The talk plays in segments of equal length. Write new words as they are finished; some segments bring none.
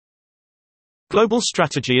Global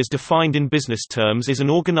strategy as defined in business terms is an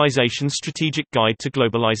organization's strategic guide to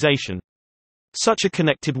globalization. Such a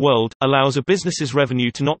connected world allows a business's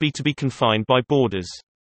revenue to not be confined by borders.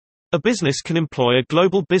 A business can employ a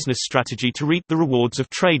global business strategy to reap the rewards of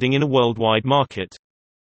trading in a worldwide market.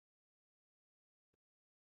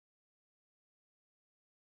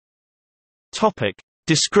 Topic.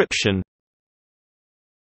 Description.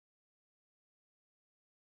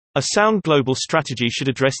 A sound global strategy should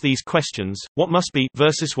address these questions: what must be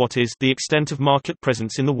versus what is the extent of market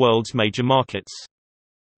presence in the world's major markets.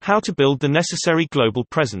 How to build the necessary global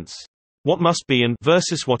presence. What must be and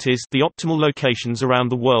versus what is the optimal locations around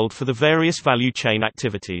the world for the various value chain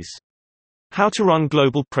activities. How to run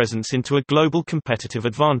global presence into a global competitive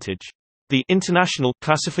advantage. The international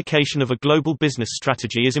classification of a global business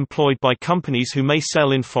strategy is employed by companies who may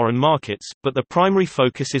sell in foreign markets, but their primary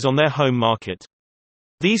focus is on their home market.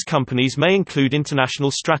 These companies may include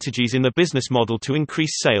international strategies in their business model to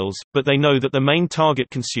increase sales, but they know that their main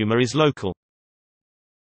target consumer is local.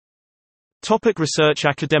 Topic research.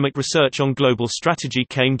 Academic research on global strategy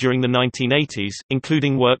came during the 1980s,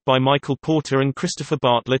 including work by Michael Porter and Christopher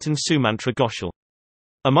Bartlett and Sumantra Ghoshal.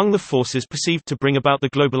 Among the forces perceived to bring about the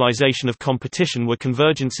globalization of competition were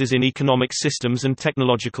convergences in economic systems and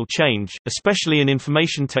technological change, especially in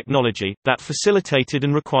information technology, that facilitated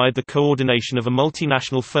and required the coordination of a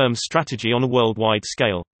multinational firm's strategy on a worldwide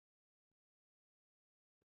scale.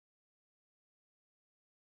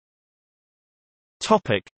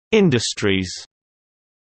 Topic: Industries.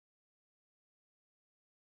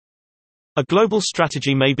 A global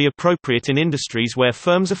strategy may be appropriate in industries where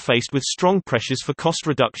firms are faced with strong pressures for cost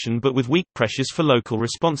reduction but with weak pressures for local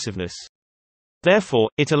responsiveness. Therefore,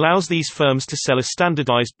 it allows these firms to sell a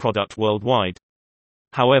standardized product worldwide.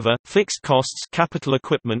 However, fixed costs, capital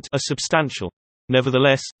equipment, are substantial.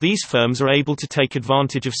 Nevertheless, these firms are able to take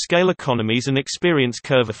advantage of scale economies and experience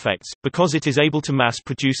curve effects, because it is able to mass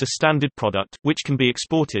produce a standard product, which can be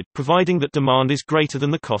exported, providing that demand is greater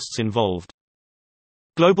than the costs involved.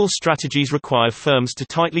 Global strategies require firms to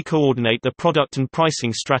tightly coordinate their product and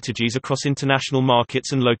pricing strategies across international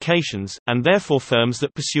markets and locations, and therefore firms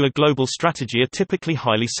that pursue a global strategy are typically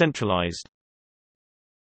highly centralized.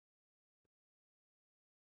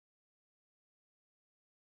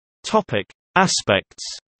 Topic: Aspects.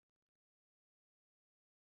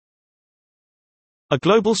 A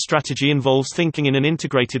global strategy involves thinking in an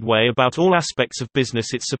integrated way about all aspects of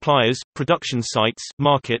business: its suppliers, production sites,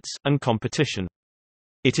 markets, and competition.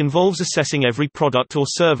 It involves assessing every product or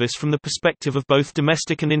service from the perspective of both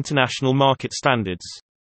domestic and international market standards.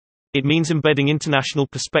 It means embedding international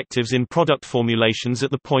perspectives in product formulations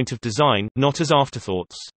at the point of design, not as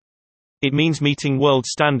afterthoughts. It means meeting world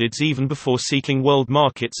standards even before seeking world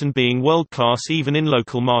markets and being world-class even in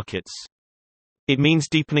local markets. It means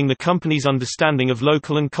deepening the company's understanding of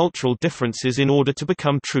local and cultural differences in order to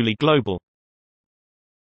become truly global.